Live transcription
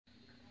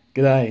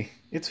G'day,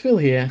 it's Phil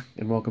here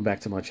and welcome back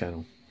to my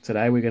channel.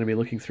 Today we're going to be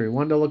looking through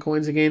 $1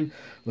 coins again,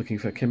 looking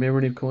for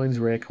commemorative coins,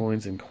 rare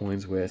coins and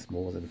coins worth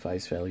more than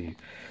face value.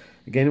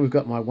 Again, we've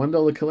got my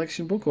 $1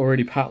 collection book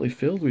already partly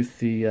filled with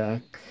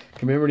the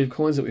commemorative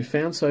coins that we've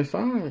found so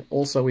far.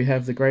 Also we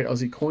have the Great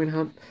Aussie Coin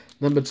Hunt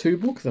 #2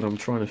 book that I'm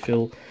trying to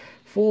fill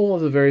for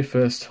the very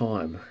first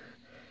time.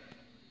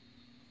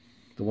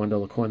 The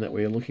 $1 coin that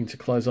we're looking to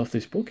close off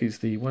this book is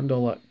the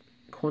 $1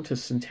 Qantas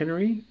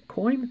Centenary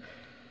coin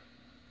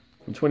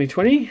from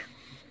 2020.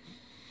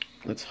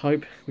 Let's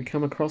hope we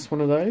come across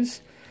one of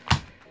those.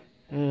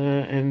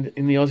 And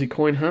in the Aussie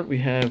Coin Hunt we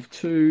have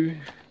two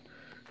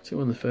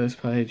on the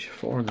first page,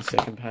 4 on the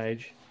second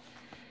page,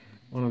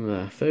 1 on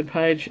the third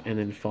page, and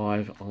then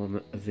 5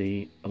 on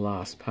the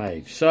last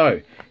page. So,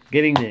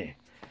 getting there.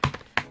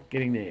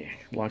 I'd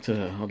like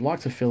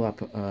to fill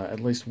up at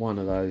least one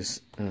of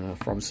those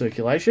from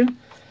circulation.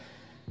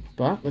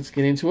 But let's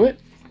get into it.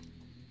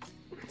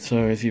 So,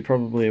 as you're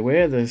probably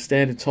aware, the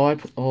standard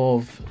type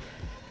of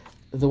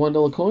the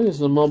 $1 coin is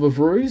the Mob of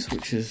Roos,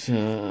 which is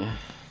 5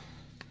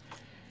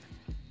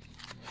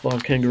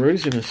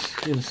 kangaroos in a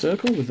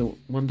circle with a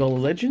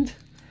 $1 legend.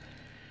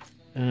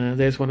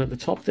 There's one at the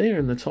top there,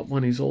 and the top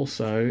one is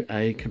also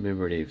a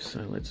commemorative.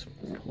 So let's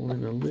pull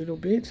in a little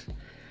bit.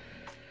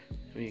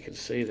 And you can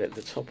see that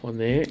the top one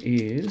there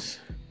it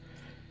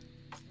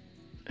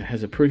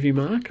has a privy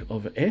mark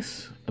of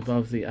S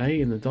above the A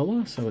in the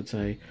dollar, so it's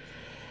an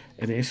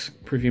S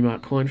privy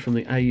mark coin from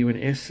the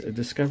AUNS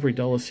Discovery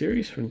Dollar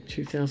Series from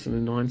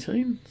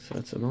 2019. So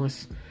it's a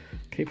nice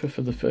keeper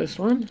for the first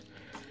one.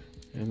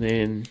 And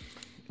then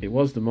it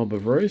was the Mob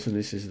of Roos, and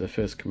this is the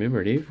first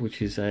commemorative,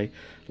 which is a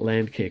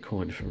Landcare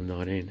coin from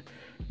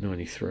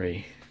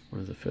 1993.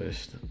 One of the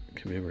first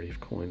commemorative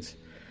coins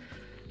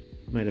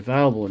made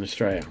available in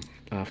Australia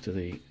after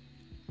the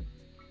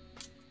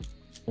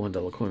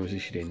 $1 coin was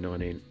issued in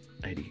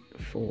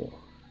 1984.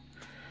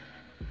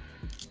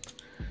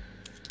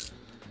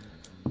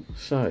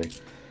 So,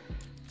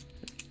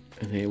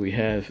 and there we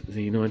have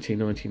the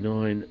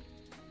 1999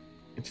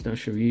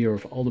 International Year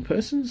of Older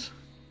Persons.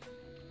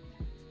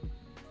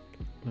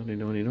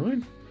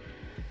 1999.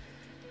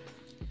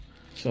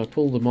 So I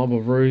pulled the Mob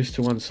of Roos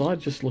to one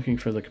side, just looking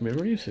for the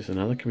commemoratives. There's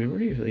another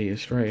commemorative, the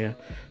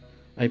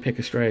APEC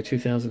Australia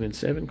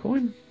 2007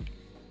 coin.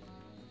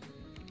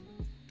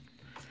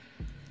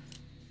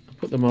 I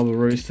put the Mob of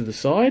Roos to the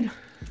side,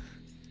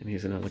 and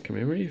here's another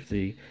commemorative,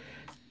 the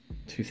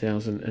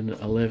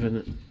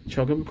 2011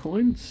 Chogham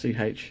coin,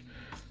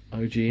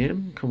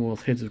 CHOGM,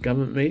 Commonwealth Heads of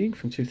Government meeting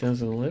from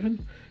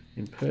 2011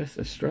 in Perth,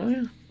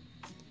 Australia.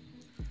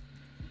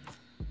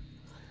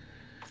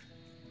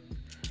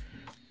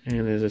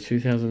 And there's a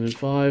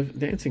 2005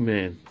 Dancing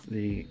Man,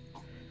 the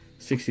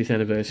 60th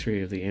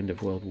anniversary of the end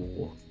of World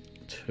War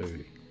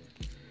II.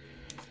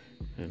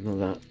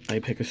 Another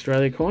APEC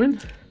Australia coin.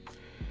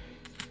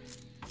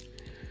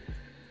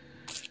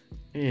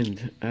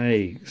 And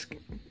a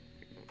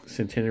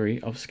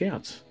centenary of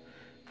Scouts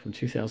from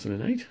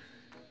 2008.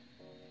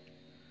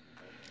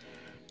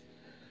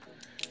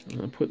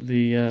 And I put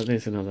the,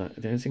 there's another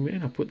Dancing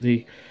Man. I put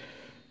the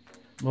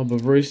Mob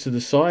of Roos to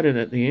the side, and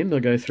at the end I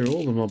go through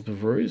all the Mob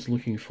of Roos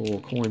looking for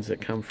coins that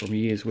come from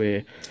years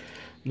where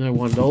no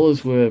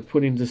 $1 were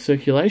put into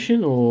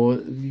circulation, or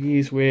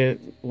years where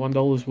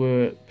 $1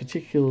 were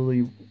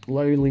particularly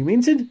lowly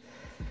minted.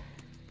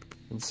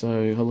 And so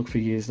I look for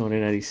years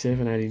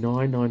 1987,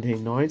 89,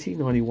 1990,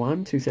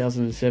 91,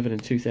 2007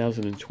 and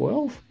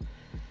 2012,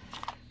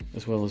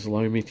 as well as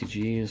low mintage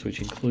years, which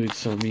includes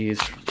some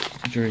years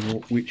during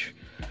which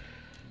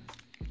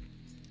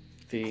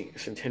the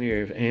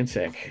centenary of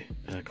Anzac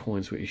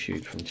coins were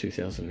issued from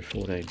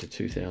 2014 to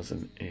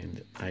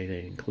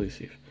 2018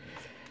 inclusive.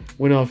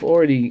 When I've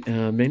already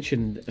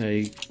mentioned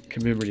a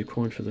commemorative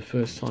coin for the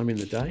first time in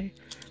the day,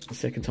 the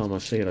second time I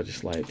see it I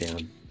just lay it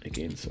down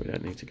again, so we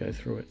don't need to go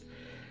through it.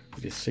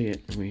 We just see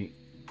it and we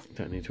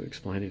don't need to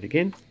explain it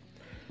again,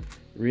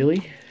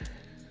 really.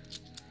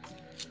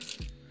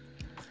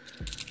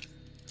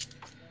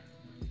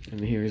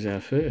 And here is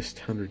our first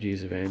 100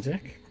 years of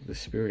Anzac, The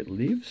Spirit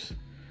Lives.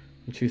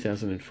 In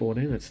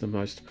 2014, that's the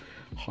most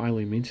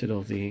highly minted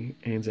of the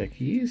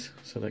Anzac years,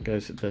 so that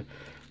goes at the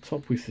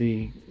top with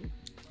the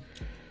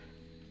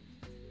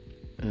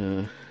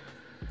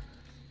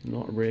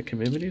not rare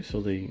commemoratives,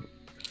 or the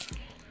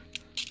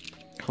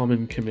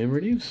common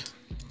commemoratives.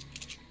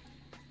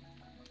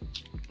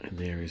 And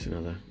there is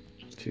another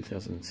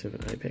 2007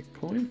 APEC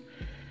coin.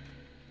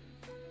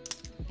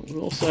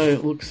 We'll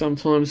also look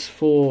sometimes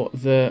for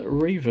the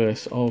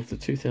reverse of the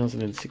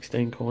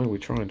 2016 coin. We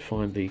try and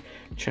find the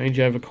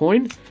changeover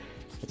coin.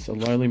 It's a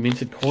lowly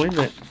minted coin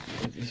that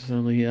there's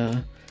only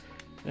about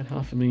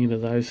 500,000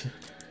 of those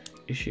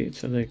issued,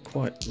 so they're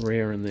quite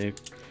rare and they're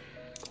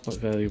quite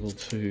valuable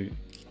to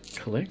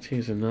collect.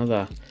 Here's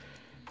another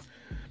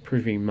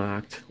privy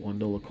marked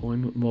 $1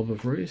 coin, Mob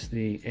of Roos,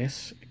 the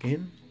S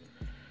again,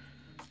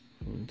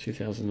 from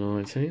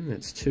 2019.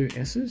 That's 2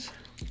 S's.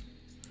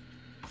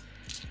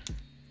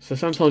 So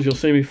sometimes you'll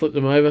see me flip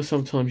them over,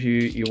 sometimes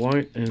you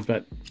won't,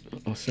 but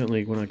I'll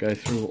certainly, when I go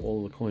through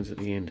all the coins at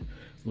the end,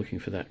 looking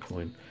for that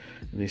coin.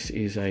 And this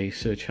is a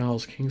Sir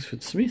Charles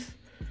Kingsford Smith,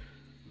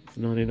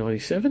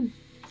 1997.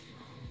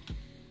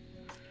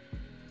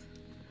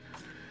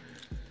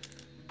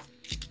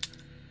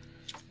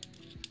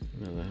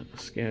 Another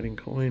scouting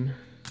coin.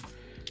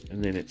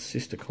 And then its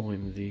sister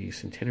coin, the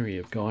Centenary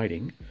of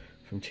Guiding,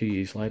 from 2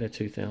 years later,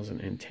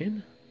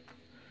 2010.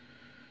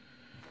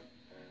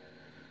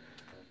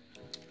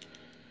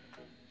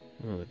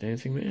 Another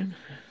Dancing Man.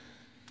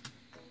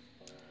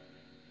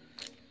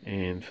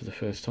 And for the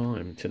first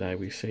time today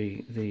we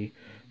see the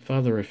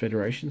father of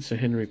Federation, Sir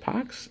Henry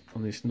Parkes,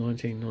 on this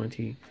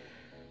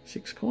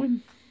 1996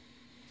 coin.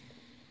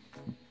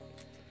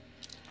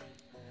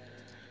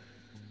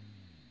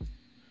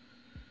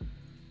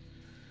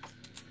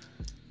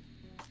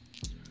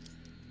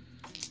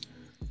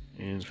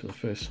 And for the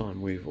first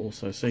time we've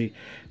also see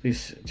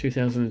this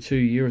 2002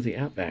 Year of the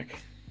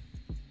Outback.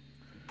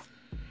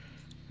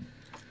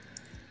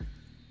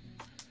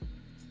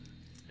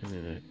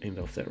 And then end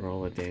off that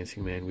roll, a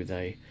Dancing Man with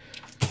a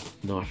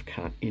knife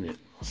cut in it.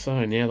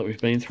 So now that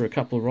we've been through a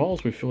couple of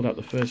rolls, we've filled up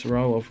the first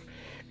row of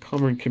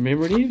common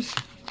commemoratives.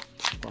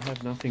 I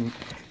have nothing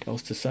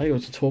else to say or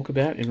to talk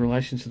about in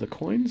relation to the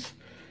coins.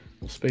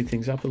 We'll speed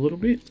things up a little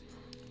bit.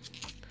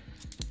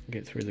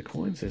 Get through the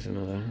coins. There's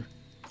another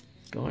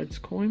Guides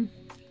coin.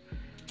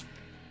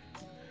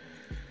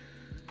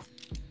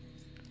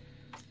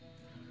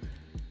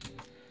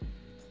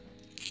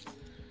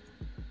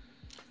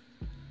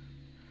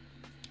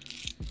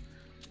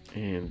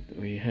 And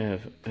we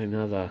have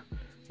another,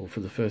 well, for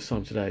the first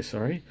time today,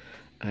 sorry,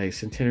 a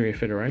Centenary of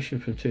Federation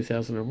from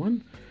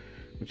 2001.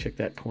 We'll check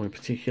that coin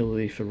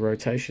particularly for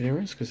rotation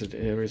errors, because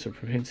there is a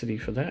propensity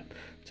for that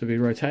to be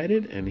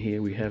rotated. And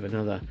here we have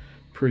another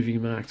preview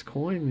marked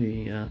coin,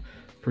 the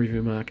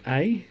preview mark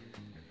A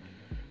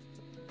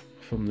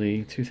from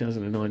the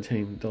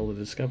 2019 Dollar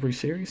Discovery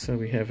series. So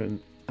we have an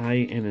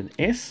A and an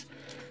S,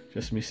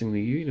 just missing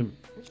the U to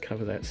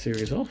cover that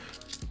series off.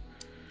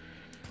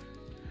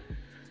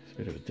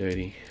 Bit of a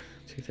dirty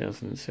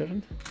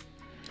 2007.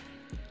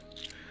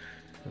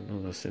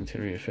 Another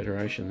Centenary of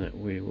Federation that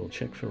we will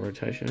check for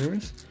rotation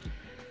errors.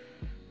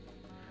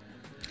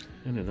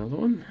 And another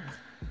one.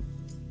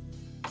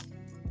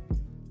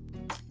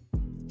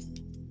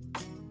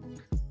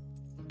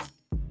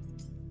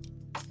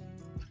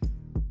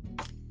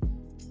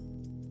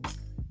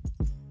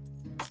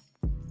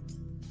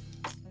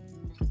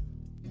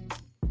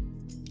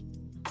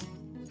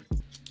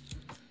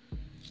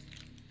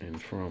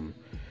 And from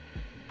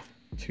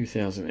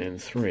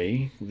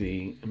 2003,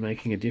 the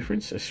Making a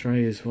Difference,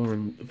 Australia's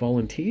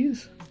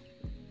Volunteers,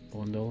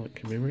 $1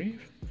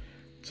 commemorative.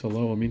 It's a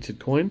lower minted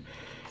coin.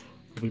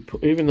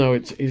 Even though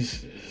it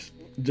is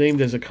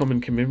deemed as a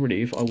common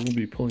commemorative, I will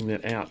be pulling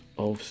that out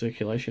of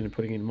circulation and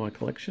putting it in my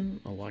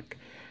collection. I like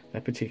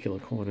that particular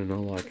coin, and I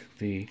like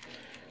the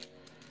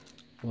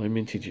low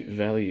mintage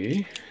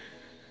value,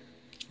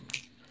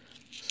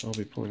 so I'll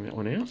be pulling that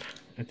one out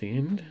at the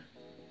end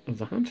of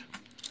the hunt.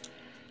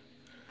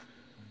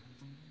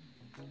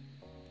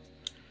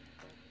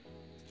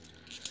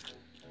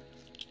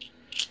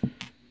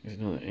 There's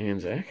another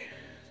Anzac,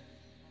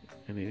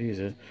 and it is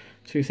a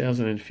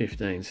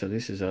 2015. So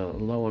this is a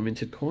lower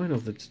minted coin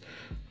of the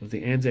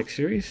Anzac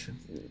series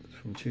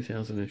from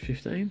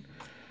 2015.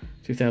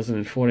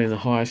 2014 the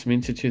highest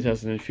minted.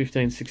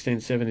 2015, 16,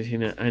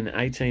 17, and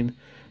 18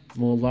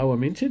 more lower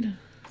minted.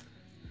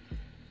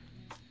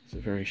 It's a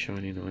very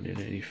shiny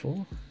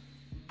 1984.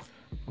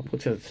 I'll put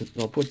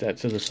that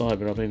to the side,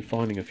 but I've been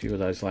finding a few of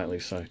those lately,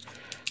 so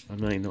I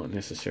may not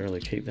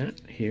necessarily keep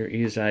that. Here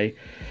is a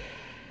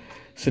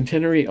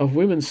Centenary of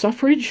Women's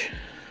Suffrage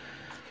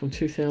from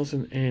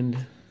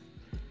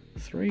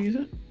 2003, is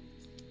it?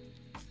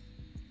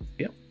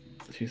 Yep,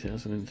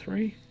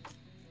 2003.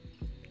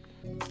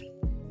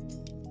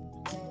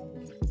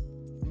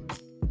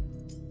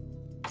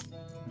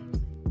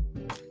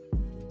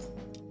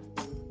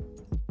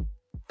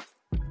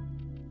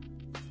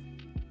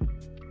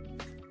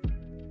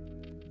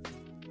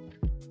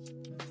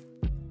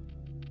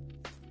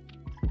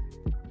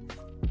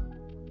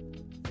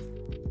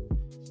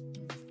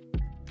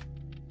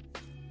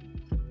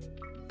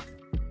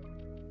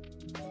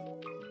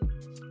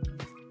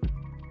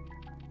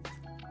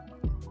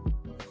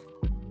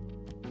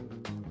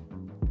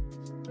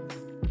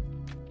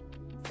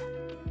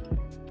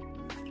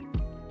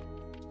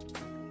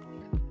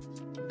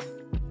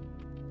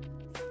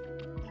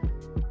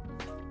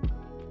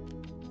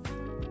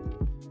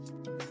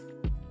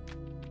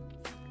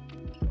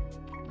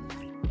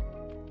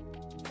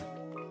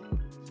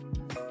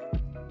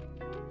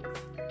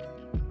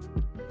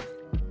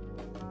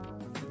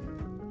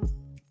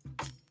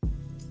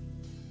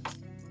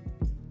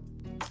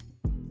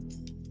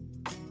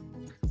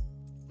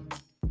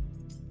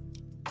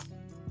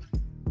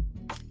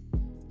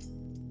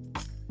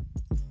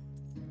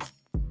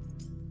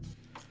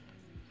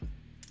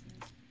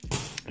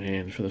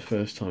 And for the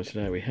first time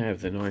today we have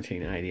the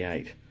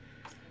 1988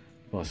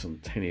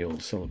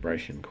 bicentennial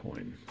celebration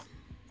coin,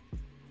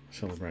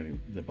 celebrating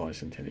the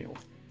bicentennial.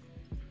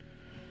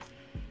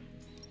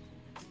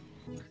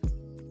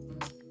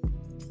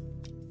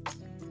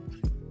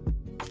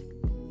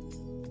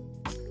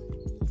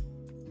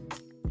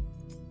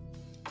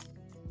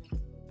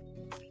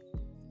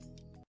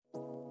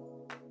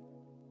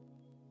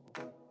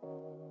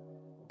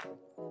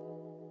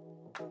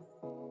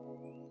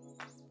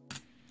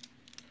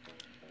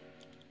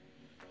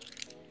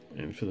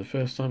 And for the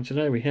first time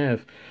today, we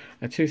have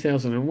a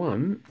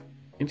 2001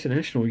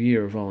 International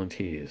Year of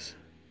Volunteers.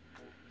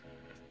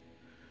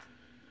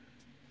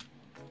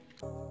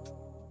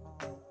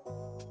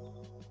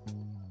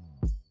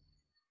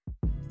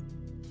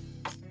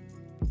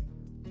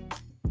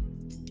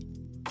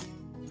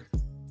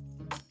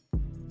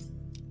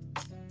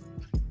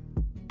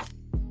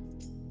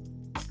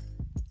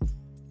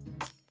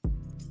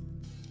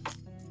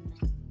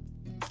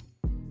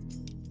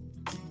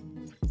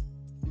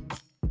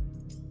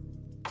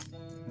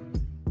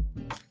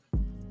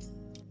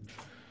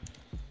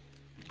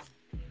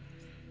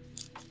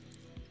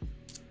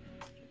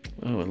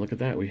 Oh, and look at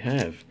that, we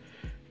have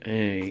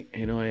an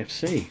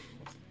IFC.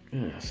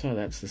 So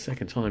that's the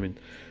second time in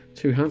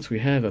 2 hunts we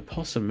have a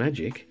Possum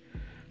Magic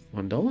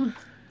 $1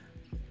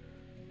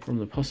 from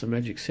the Possum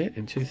Magic set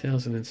in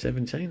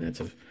 2017.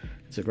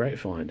 That's a great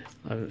find.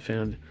 I haven't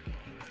found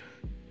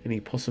any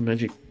Possum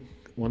Magic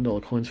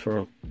 $1 coins for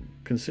a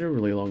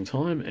considerably long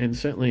time, and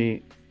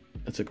certainly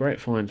it's a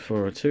great find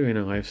for 2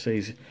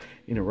 NIFCs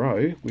in a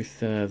row, with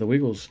the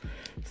Wiggles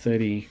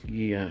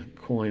 30-year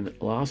coin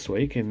last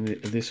week, and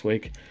this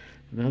week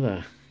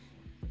another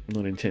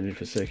not intended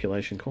for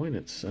circulation coin.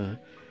 It's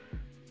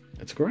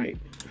great.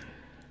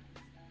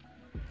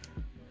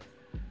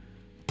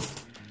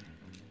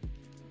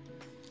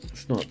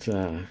 It's not.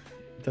 It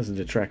doesn't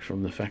detract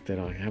from the fact that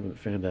I haven't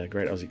found a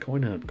Great Aussie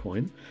Coin Hunt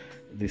coin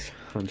this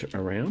hunt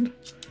around,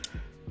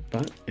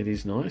 but it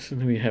is nice.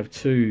 And we have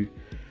 2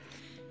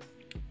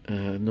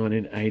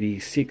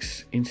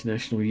 1986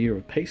 International Year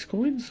of Peace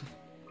coins.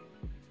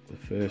 The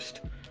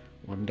first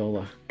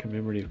 $1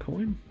 commemorative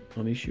coin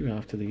on issue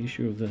after the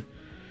issue of the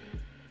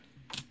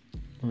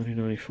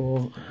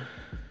 1994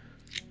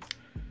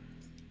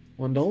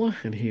 $1.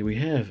 And here we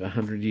have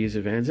 100 Years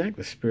of Anzac,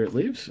 The Spirit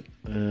Lives,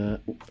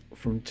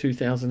 from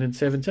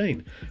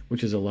 2017,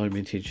 which is a low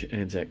mintage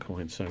Anzac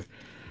coin. So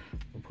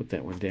we'll put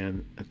that one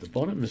down at the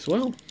bottom as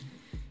well.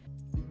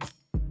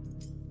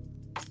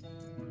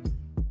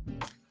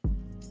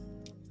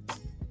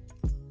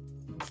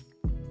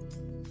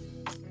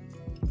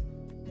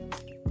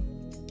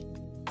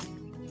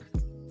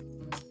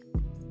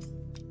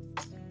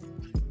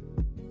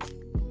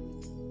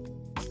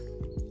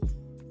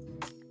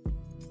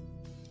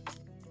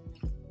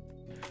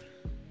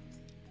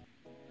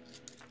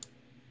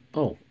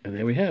 Oh, and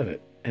there we have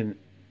it. And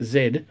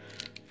Z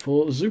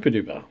for Zooper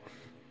Dooper.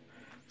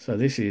 So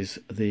this is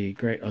the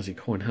Great Aussie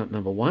Coin Hunt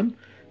number 1.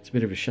 It's a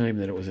bit of a shame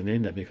that it was an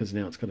ender, because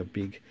now it's got a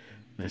big,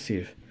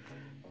 massive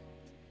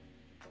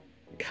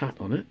cut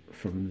on it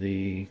from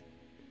the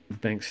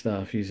bank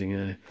staff using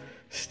a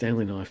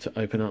Stanley knife to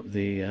open up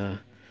the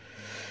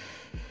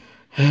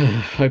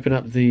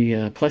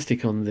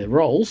plastic on the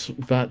rolls.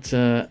 But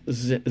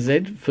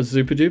Z for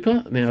Zooper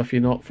Dooper. Now, if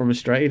you're not from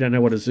Australia, you don't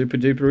know what a Zooper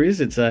Dooper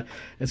is. It's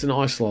an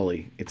ice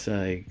lolly. It's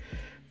a,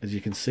 as you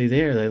can see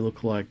there, they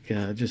look like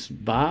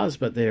just bars,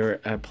 but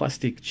they're a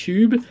plastic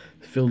tube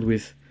filled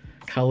with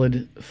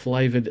coloured,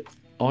 flavoured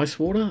ice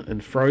water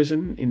and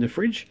frozen in the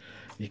fridge.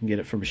 You can get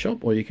it from a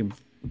shop, or you can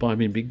buy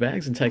them in big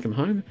bags and take them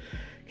home.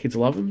 Kids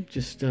love them.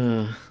 Just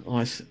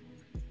ice.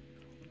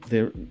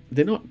 They're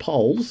not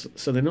poles,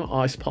 so they're not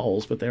ice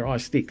poles, but they're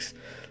ice sticks.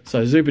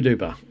 So Zooper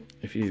Dooper.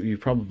 If you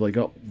probably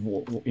got,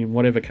 in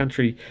whatever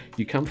country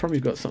you come from,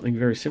 you've got something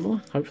very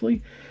similar,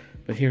 hopefully.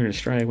 But here in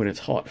Australia, when it's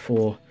hot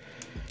for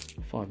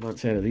 5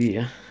 months out of the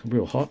year,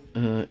 real hot,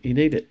 you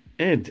need it.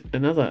 And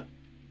another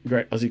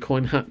Great Aussie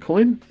Coin Hunt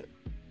coin,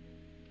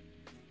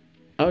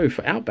 O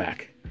for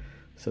Outback.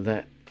 So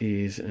that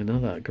is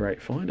another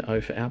great find, O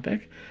for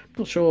Outback. I'm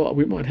not sure,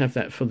 we might have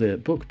that for the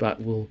book,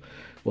 but we'll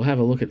have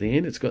a look at the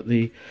end. It's got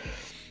the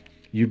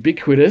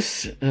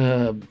ubiquitous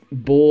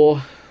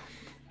Bohr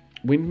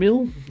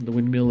windmill, the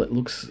windmill that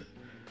looks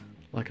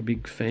like a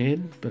big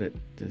fan, but it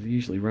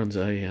usually runs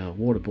a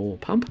water bore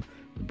pump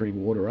to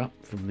bring water up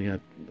from the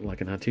like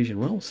an artesian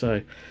well.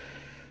 So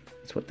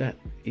that's what that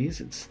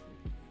is.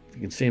 You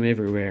can see them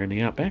everywhere in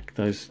the outback.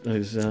 Those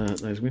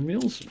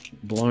windmills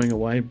blowing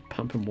away,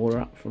 pumping water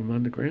up from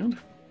underground.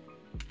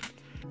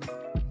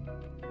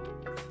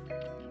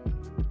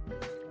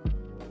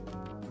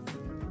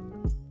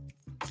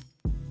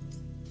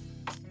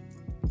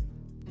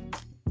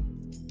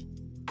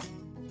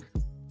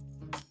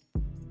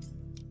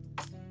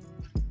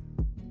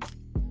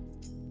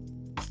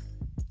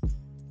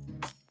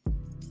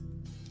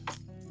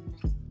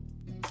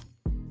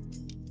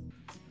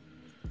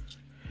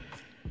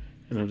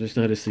 And I've just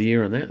noticed the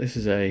year on that. This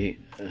is a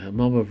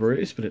Mob of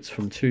Ruse, but it's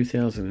from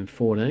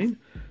 2014,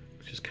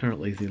 which is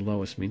currently the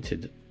lowest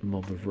minted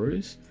Mob of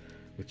Ruse,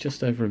 with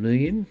just over 1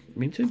 million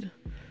minted.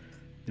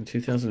 in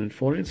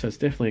 2014, so it's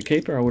definitely a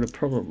keeper. I would have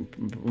probably,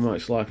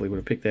 most likely would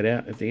have picked that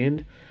out at the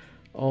end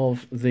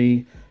of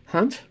the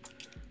hunt,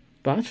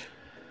 but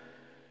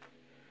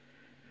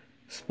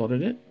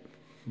spotted it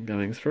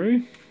going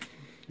through.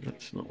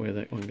 That's not where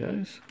that one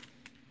goes.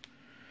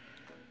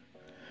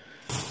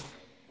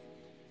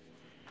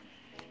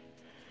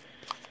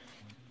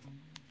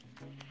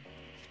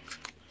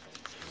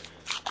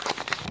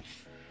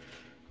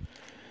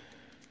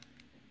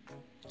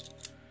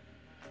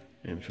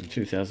 And from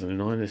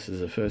 2009, this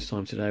is the first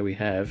time today we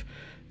have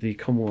the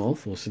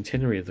Commonwealth, or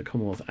centenary of the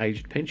Commonwealth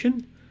Aged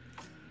Pension.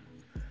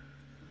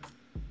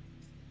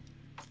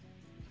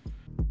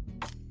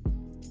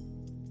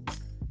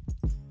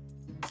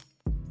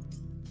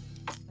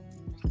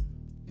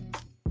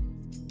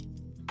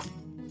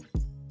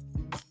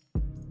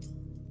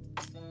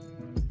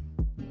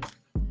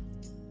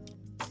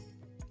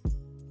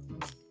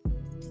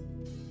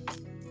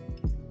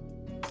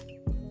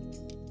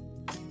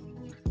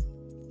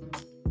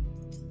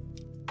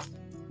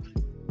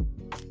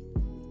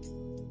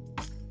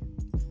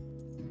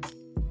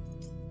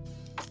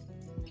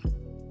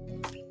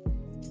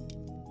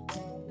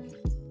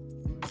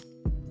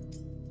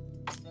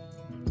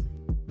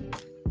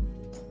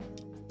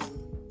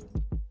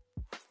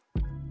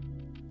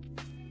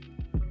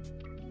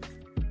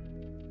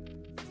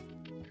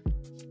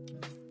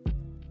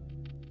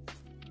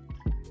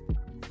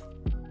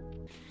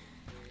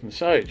 And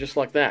so, just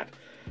like that,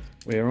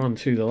 we're on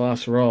to the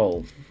last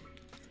roll.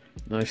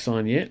 No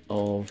sign yet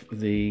of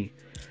the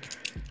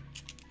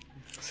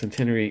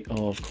centenary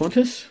of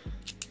Qantas,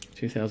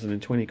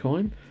 2020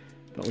 coin,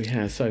 but we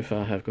have so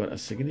far have got a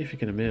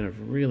significant amount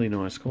of really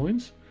nice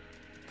coins.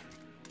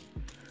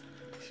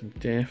 Some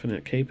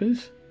definite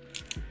keepers,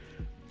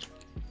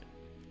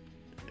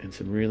 and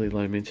some really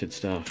low minted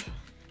stuff.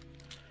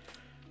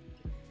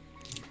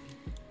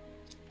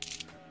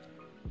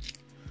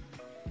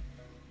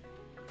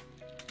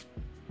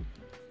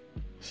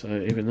 So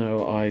even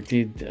though I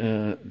did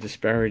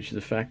disparage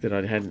the fact that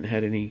I hadn't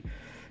had any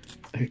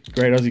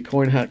Great Aussie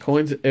Coin Hunt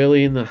coins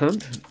early in the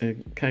hunt,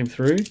 it came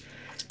through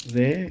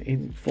there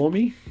for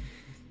me.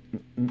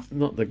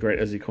 Not the Great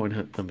Aussie Coin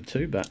Hunt number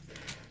 2, but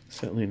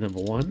certainly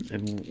number 1,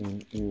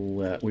 and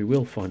we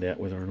will find out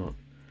whether or not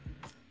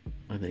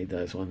I need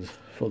those ones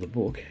for the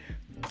book.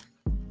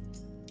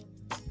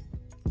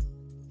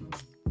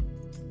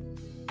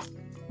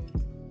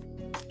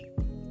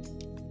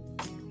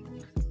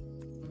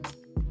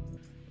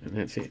 And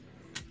that's it.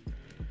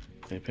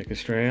 Epic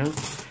Australia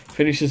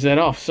finishes that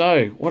off.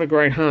 So, what a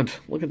great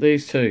hunt. Look at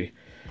these two.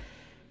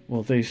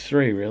 Well, these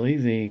three, really.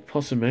 The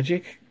Possum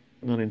Magic,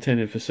 not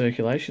intended for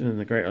circulation, and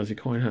the Great Aussie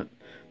Coin Hunt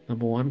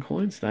number 1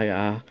 coins. They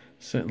are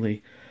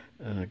certainly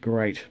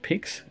great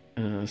picks.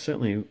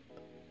 Certainly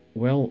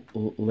well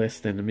less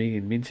than a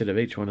million minted of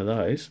each one of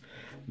those.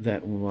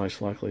 That will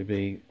most likely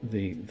be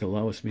the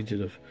lowest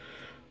minted of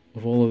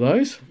all of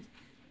those.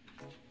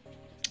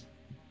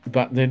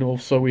 But then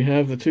also we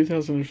have the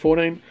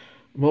 2014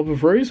 Mob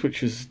of Ruse,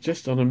 which is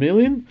just on a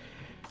million.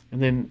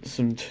 And then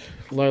some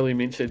lowly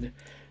minted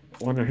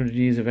 100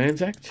 Years of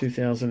Anzac,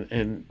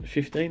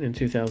 2015 and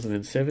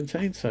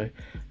 2017. So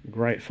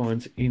great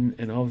finds in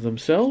and of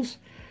themselves.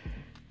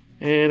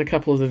 And a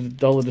couple of the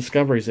dollar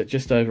discoveries at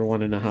just over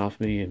 1.5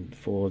 million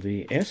for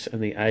the S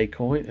and the A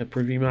coin,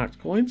 privy marked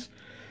coins.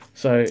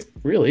 So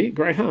really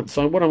great hunt.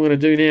 So what I'm going to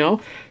do now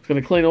is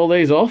going to clean all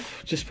these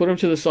off, just put them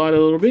to the side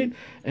a little bit,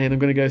 and I'm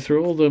going to go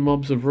through all the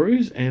Mobs of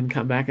Ruse and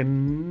come back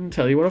and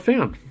tell you what I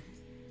found.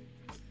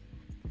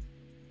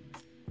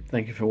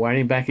 Thank you for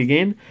waiting back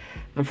again.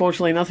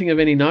 Unfortunately, nothing of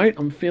any note.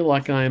 I feel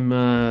like I'm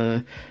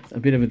a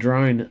bit of a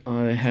drone.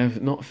 I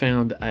have not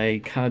found a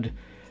cud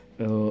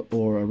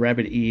or a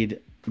rabbit-eared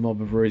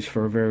Mob of Ruse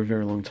for a very,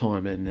 very long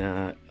time, and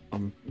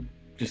I'm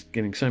just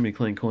getting so many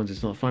clean coins,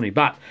 it's not funny.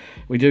 But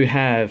we do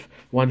have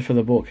one for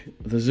the book.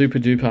 The Zooper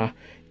Dooper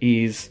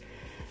is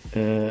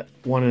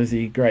one of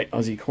the Great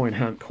Aussie Coin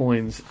Hunt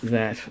coins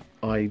that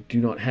I do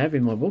not have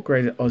in my book.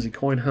 Great Aussie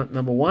Coin Hunt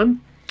number 1.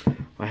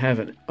 I have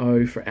an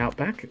O for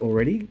Outback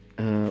already,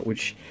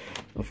 which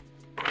I've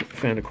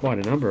found quite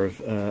a number of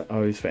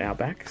O's for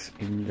Outbacks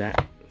in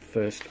that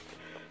first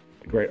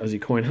Great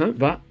Aussie Coin Hunt.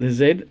 But the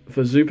Z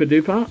for Zooper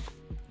Dooper,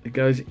 it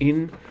goes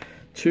in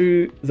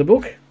to the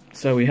book.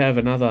 So we have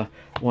another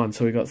one.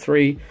 So we've got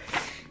three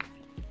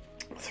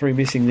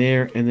missing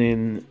there, and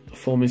then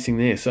 4 missing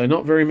there. So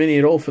not very many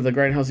at all for the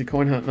Great Aussie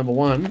Coin Hunt number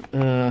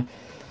 1.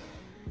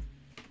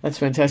 That's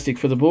fantastic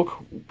for the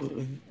book.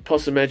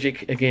 Possum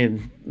Magic,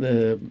 again,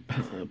 the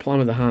Plum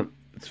of the Hunt.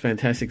 It's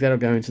fantastic. That'll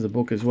go into the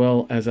book as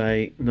well as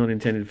a not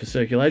intended for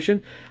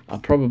circulation. I'll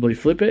probably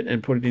flip it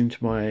and put it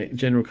into my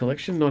general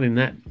collection, not in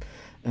that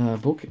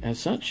book as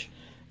such.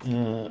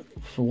 For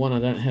one, I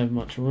don't have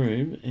much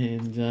room,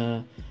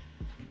 and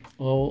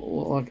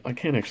well, I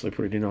can actually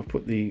put it in. I've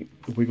put the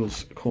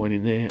Wiggles coin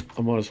in there.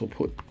 I might as well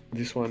put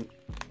this one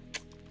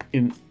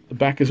in the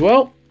back as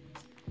well.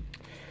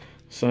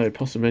 So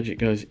Possum Magic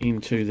goes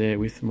into there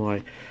with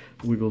my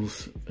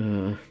Wiggles,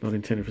 not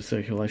intended for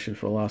circulation,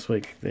 for last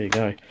week. There you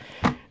go.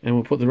 And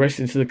we'll put the rest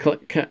into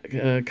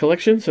the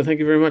collection. So thank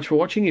you very much for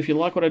watching. If you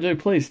like what I do,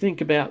 please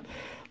think about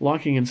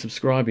liking and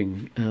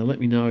subscribing. Let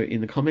me know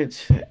in the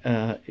comments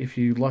if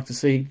you'd like to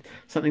see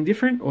something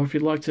different, or if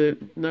you'd like to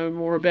know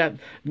more about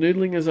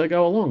noodling as I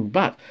go along.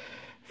 But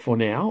for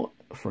now,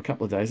 for a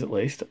couple of days at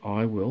least,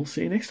 I will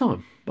see you next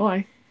time.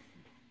 Bye.